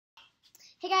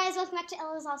Hey guys, welcome back to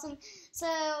Ella's Awesome. So,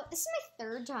 this is my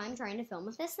third time trying to film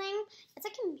with this thing. It's a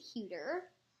computer,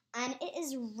 and it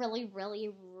is really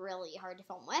hard to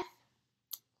film with.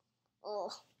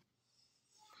 Ugh.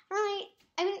 Really,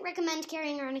 I wouldn't recommend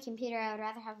carrying around a computer. I would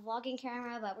rather have a vlogging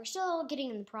camera, but we're still getting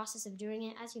in the process of doing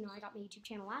it. As you know, I got my YouTube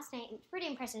channel last night, and it's pretty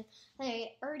impressive that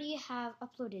I already have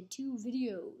uploaded 2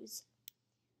 videos.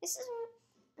 This is,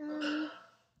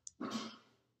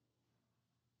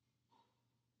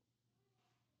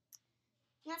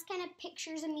 and that's kind of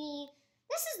pictures of me.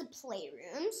 This is the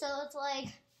playroom, so it's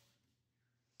like,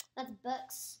 that's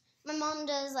books. My mom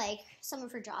does like some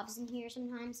of her jobs in here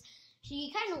sometimes.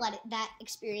 She kind of let that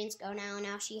experience go now.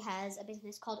 Now she has a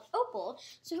business called Opal.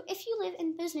 So if you live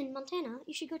in Bozeman, Montana,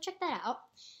 you should go check that out.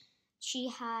 She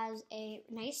has a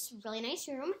nice, really nice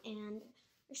room, and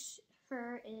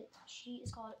she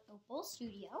is called Opal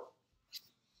Studio,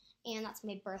 and that's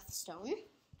my birthstone.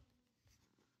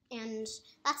 And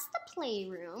that's the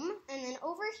playroom. And then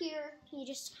over here, you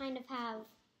just kind of have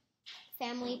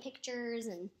family pictures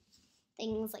and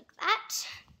things like that.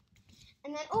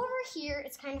 And then over here,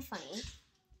 it's kind of funny,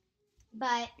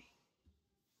 but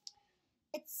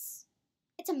it's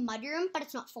a mud room, but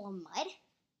it's not full of mud.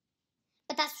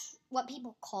 But that's what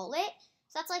people call it.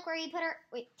 So that's like where you put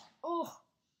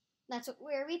that's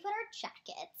where we put our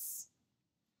jackets.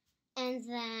 And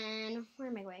then, where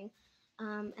am I going?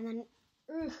 And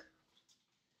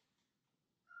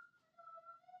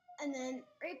then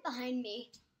right behind me,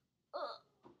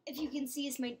 if you can see,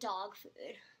 is my dog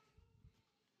food.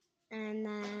 And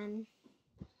then,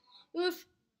 I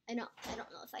don't know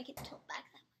if I can tilt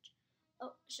back that much.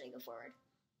 Oh, should I go forward?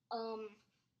 And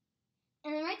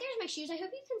then right there's my shoes. I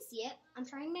hope you can see it. I'm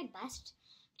trying my best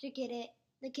to get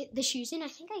the shoes in. I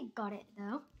think I got it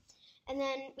though. And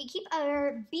then we keep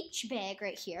our beach bag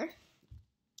right here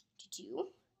to do.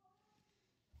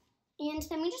 And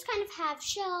then we just kind of have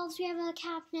shelves. We have a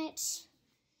cabinet.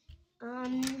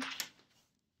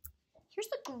 Here's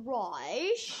the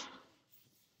garage.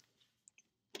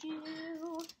 The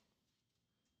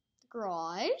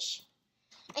garage.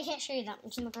 I can't show you that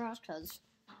much in the garage because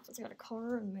it's got a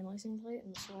car and my license plate,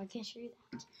 and so I can't show you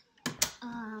that.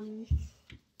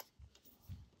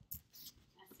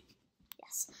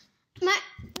 Yes. My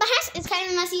house is kind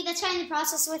of messy. That's kind of the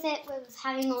process with it, with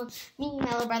having me and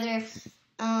my little brother.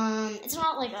 It's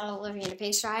not like living in a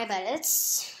pigsty, but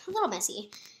it's a little messy.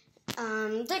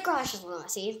 The garage is a little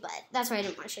messy, but that's why I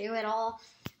didn't want to show you it all.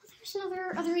 There's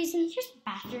other reason. Here's the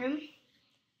bathroom.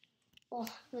 Oh,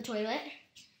 the toilet.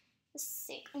 The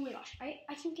sink. Oh my gosh,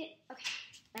 I can get, okay.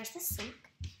 There's the sink.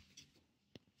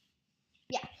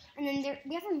 Yeah, and then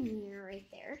we have a mirror right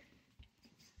there.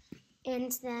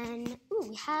 And then,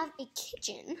 we have a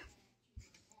kitchen.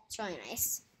 It's really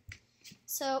nice.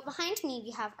 So behind me,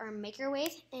 we have our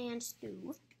microwave and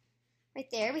stove. Right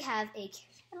there, we have a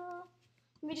kettle.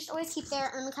 We just always keep there,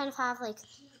 and we kind of have like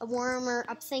a warmer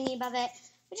up thingy above it.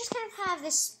 We just kind of have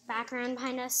this background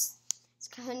behind us. It's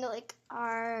kind of like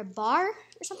our bar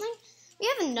or something. We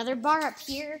have another bar up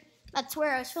here. That's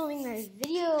where I was filming the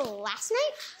video last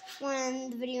night. When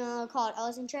the video called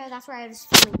Ella's Intro, that's where I was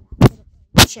filming that.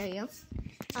 I'll show you.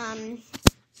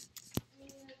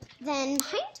 Then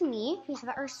behind me, we have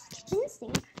our kitchen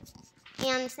sink.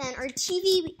 And then our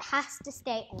TV has to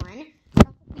stay on.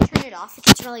 We turn it off if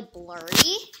it's really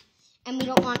blurry. And we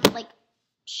don't want, like,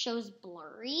 shows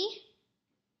blurry.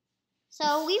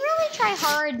 So we really try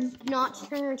hard not to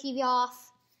turn our TV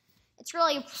off. It's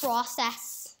really a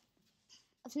process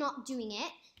of not doing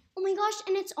it. Oh my gosh,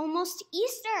 and it's almost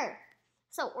Easter.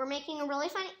 So we're making a really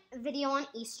fun video on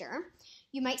Easter.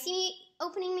 You might see me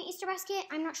opening the Easter basket.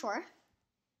 I'm not sure.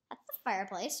 That's the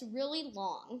fireplace, really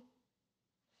long.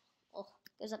 Oh,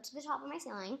 goes up to the top of my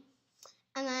ceiling.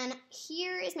 And then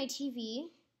here is my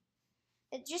TV.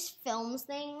 It just films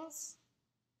things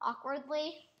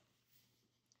awkwardly.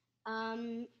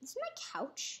 This is my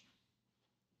couch.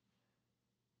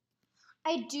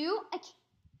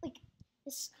 This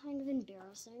is kind of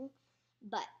embarrassing,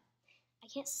 but I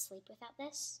can't sleep without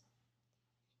this.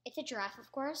 It's a giraffe,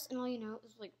 of course, and all you know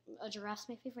is like a giraffe's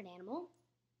my favorite animal.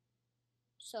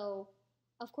 So,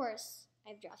 of course, I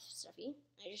have giraffe stuffy.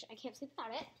 I can't sleep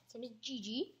without it. His name is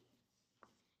Gigi.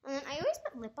 And then I always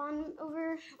put lip balm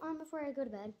on before I go to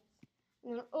bed.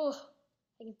 And then, I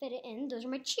can fit it in. Those are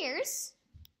my chairs.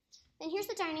 Then here's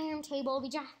the dining room table. We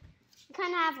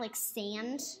kind of have like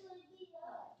sand.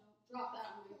 Don't drop that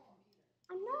on my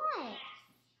computer. I'm not.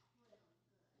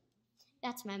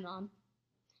 That's my mom.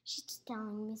 She's just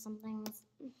telling me something.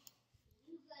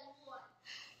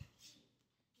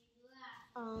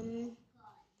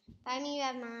 By me, you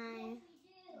have my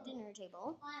dinner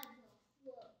table.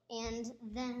 And And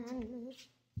then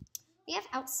we have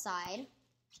outside.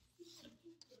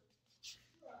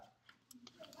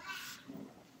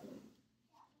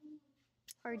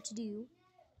 Hard to do.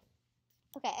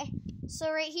 Okay,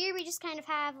 so right here we just kind of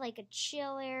have like a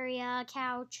chill area,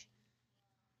 couch.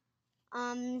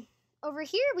 Over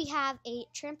here we have a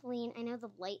trampoline. I know the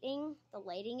lighting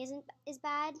is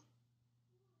bad.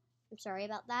 I'm sorry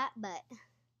about that, but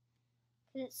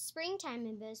it's springtime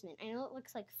in Bozeman. I know it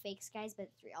looks like fake skies, but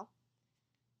it's real.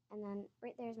 And then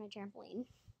right there's my trampoline.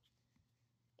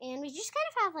 And we just kind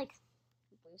of have like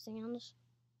blue sands.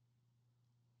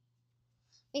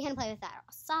 We can play with that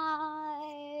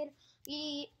outside.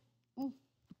 We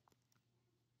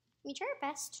try our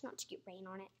best not to get rain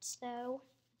on it, though.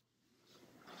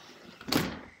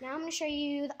 Now I'm going to show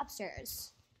you the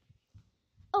upstairs.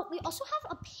 Oh, we also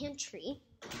have a pantry.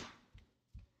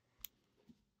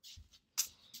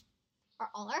 Where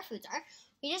all our foods are.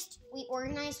 We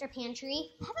organized our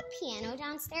pantry. We have a piano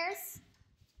downstairs.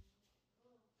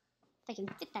 If I can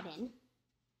fit that in.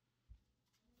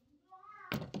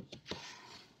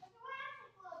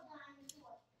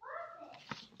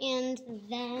 And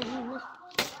then,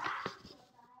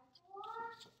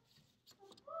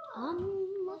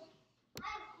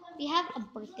 we have a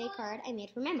birthday card I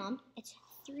made for my mom. It's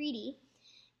 3D.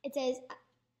 It says,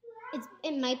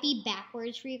 it might be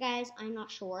backwards for you guys. I'm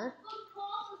not sure.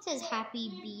 It says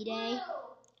Happy B-Day.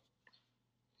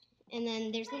 And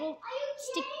then there's little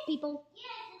stick people.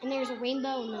 And there's a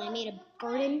rainbow. And then I made a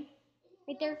garden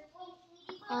right there.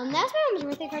 That's my mom's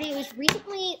birthday party. It was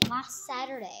recently last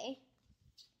Saturday.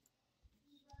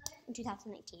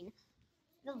 2019.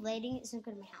 The lighting isn't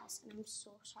good in my house, and I'm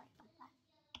so sorry about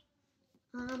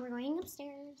that. We're going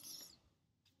upstairs.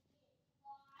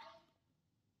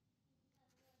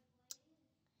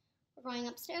 We're going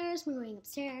upstairs.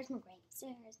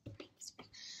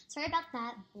 Sorry about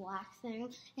that black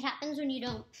thing. It happens when you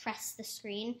don't press the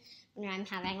screen when I'm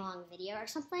having a long video or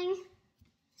something.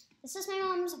 This is my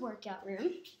mom's workout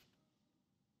room.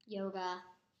 Yoga.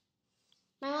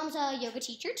 My mom's a yoga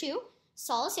teacher too.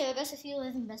 Solace Yoga, so if you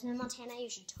live in Bozeman, Montana, you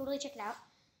should totally check it out.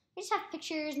 We just have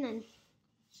pictures and then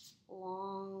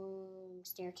long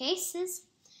staircases.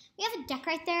 We have a deck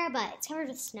right there, but it's covered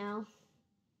with snow,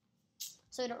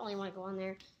 so we don't really want to go on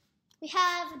there. We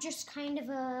have just kind of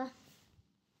a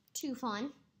too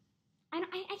fun. I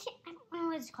don't know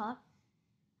what it's called.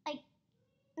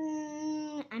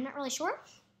 I'm not really sure.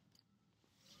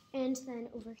 And then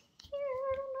over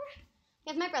here, we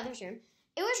have my brother's room.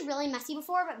 It was really messy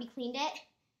before, but we cleaned it.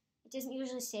 It doesn't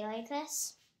usually stay like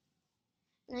this.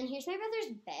 And then here's my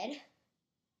brother's bed.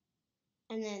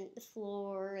 And then the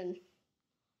floor and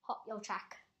hot wheel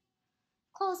track.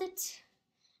 Closet.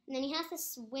 And then he has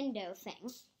this window thing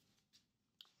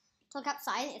to look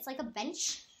outside. It's like a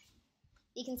bench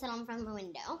you can sit on from the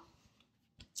window.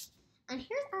 And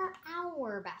here's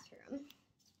our bathroom.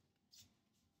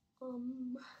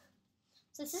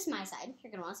 So this is my side.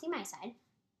 You're going to want to see my side.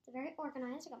 It's very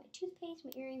organized. I got my toothpaste,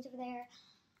 my earrings over there.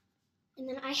 And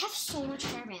then I have so much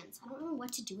hair bands. I don't know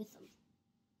what to do with them.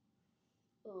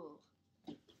 Oh,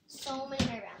 so many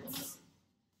hair bands.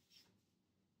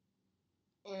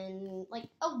 And like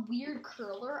a weird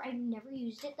curler. I've never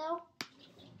used it though.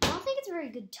 I don't think it's a very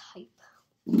good type.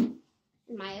 In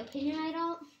my opinion, I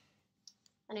don't.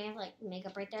 And I have like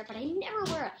makeup right there, but I never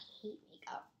wear it. I hate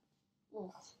makeup.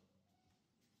 Ugh.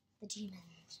 The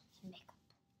demons in makeup.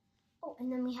 Oh,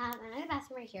 and then we have another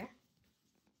bathroom right here.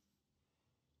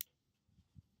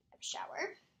 A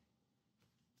shower.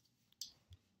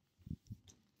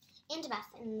 And a bath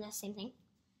in the same thing.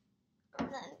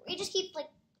 And then we just keep like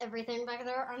everything back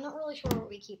there. I'm not really sure what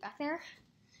we keep back there.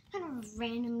 Kind of a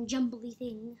random jumbly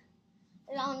thing.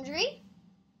 Laundry.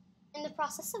 In the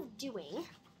process of doing.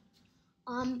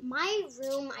 My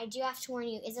room, I do have to warn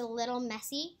you, is a little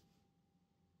messy.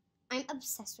 I'm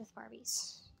obsessed with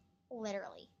Barbies.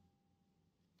 Literally.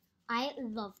 I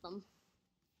love them.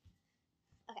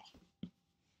 Okay.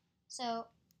 So,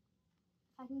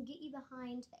 if I can get you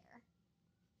behind there,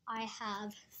 I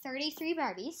have 33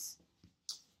 Barbies.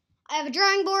 I have a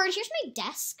drawing board. Here's my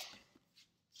desk.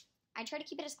 I try to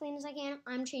keep it as clean as I can.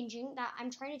 I'm changing that.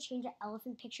 I'm trying to change an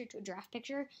elephant picture to a giraffe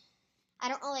picture. I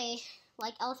don't really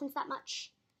like elephants that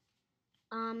much.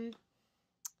 I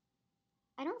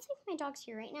don't think my dog's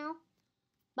here right now,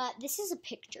 but this is a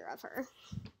picture of her.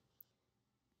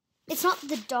 It's not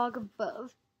the dog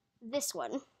above. This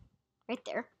one, right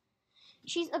there.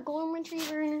 She's a golden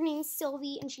retriever, and her name's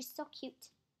Sylvie, and she's so cute.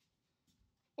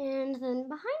 And then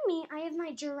behind me, I have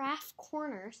my giraffe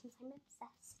corner, since I'm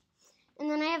obsessed. And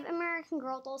then I have American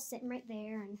Girl dolls sitting right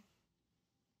there, and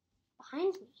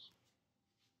behind me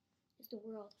is the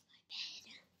world of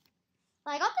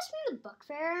But I got this from the book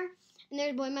fair, and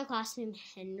there's a boy in my class named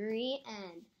Henry,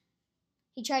 and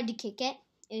he tried to kick it.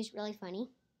 It was really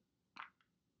funny.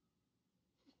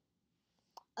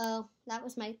 Oh, that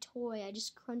was my toy. I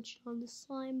just crunched on the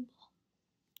slime ball.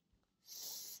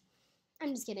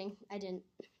 I'm just kidding. I didn't.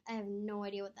 I have no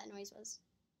idea what that noise was.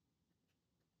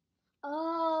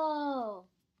 Oh,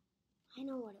 I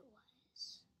know what it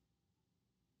was.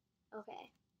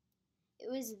 Okay. It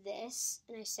was this,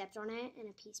 and I stepped on it, and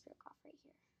a piece broke off right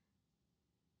here.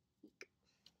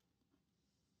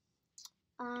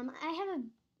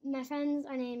 My friends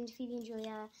are named Phoebe and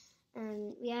Julia,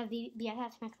 and we have the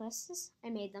BFF necklaces. I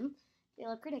made them. They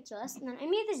look ridiculous. And then I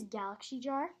made this galaxy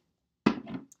jar. I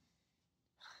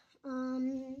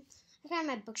found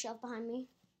my bookshelf behind me.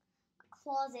 The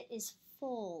closet is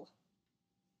full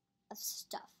of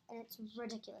stuff, and it's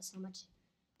ridiculous how much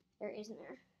there is in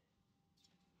there.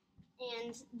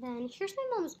 And then here's my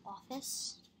mom's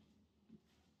office.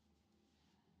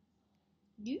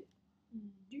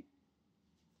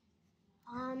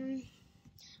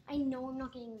 I know I'm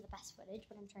not getting the best footage,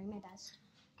 but I'm trying my best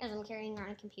because I'm carrying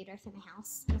around a computer through my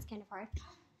house, and it's kind of hard.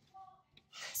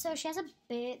 So she has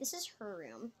this is her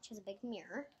room. She has a big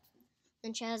mirror,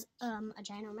 and she has a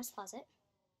ginormous closet.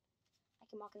 I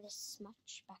can walk this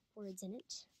much backwards in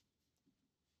it.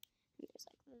 And there's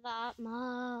like that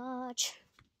much.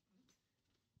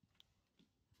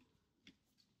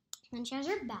 Then she has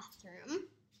her bathroom.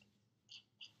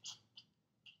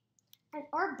 And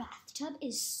our bathtub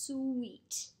is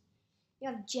sweet. You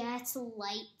have jets,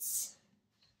 lights,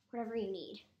 whatever you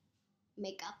need.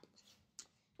 Makeup.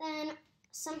 Then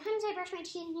sometimes I brush my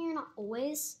teeth in here, not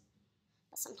always,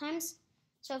 but sometimes.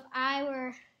 So if I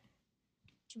were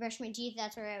to brush my teeth,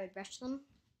 that's where I would brush them.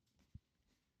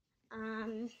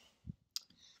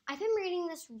 I've been reading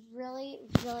this really,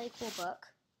 really cool book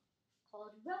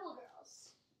called Rebel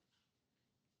Girls.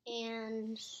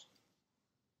 And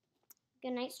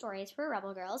Goodnight Stories for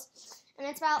Rebel Girls. And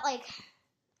it's about, like,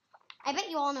 I bet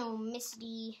you all know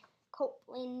Misty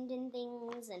Copeland and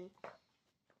things. And, of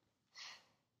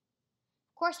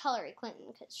course, Hillary Clinton,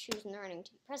 because she was in the running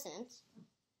to be president.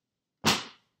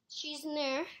 She's in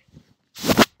there.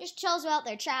 Just tells about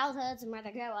their childhoods and where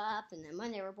they grow up and then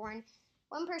when they were born.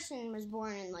 One person was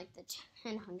born in, like, the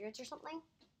 1000s or something.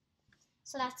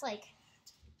 So that's, like,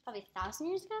 probably 1,000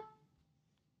 years ago.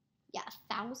 Yeah,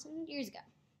 1,000 years ago.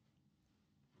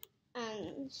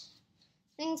 And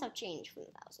things have changed from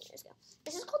 1,000 years ago.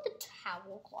 This is called the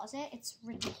towel closet. It's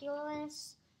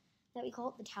ridiculous that we call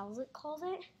it the towel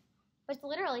closet. But it's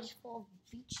literally just full of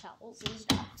beach towels and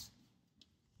stuff.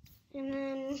 And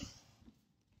then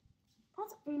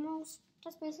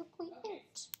that's basically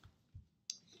it.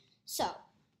 So,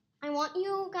 I want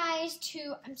you guys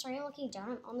to, I'm sorry I'm looking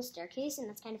down on the staircase, and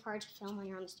that's kind of hard to film when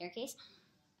you're on the staircase.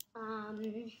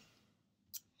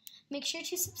 Make sure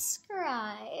to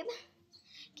subscribe,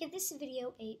 give this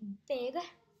video a big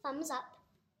thumbs up,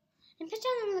 and put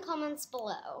down in the comments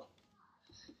below,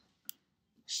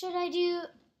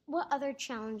 what other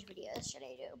challenge videos should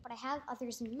I do? But I have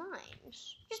others in mind.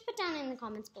 Just put down in the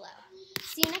comments below.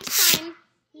 See you next time.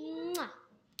 Mwah.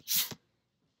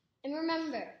 And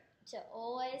remember to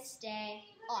always stay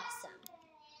awesome.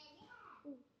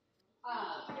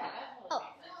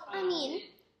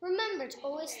 Remember to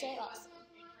always stay awesome.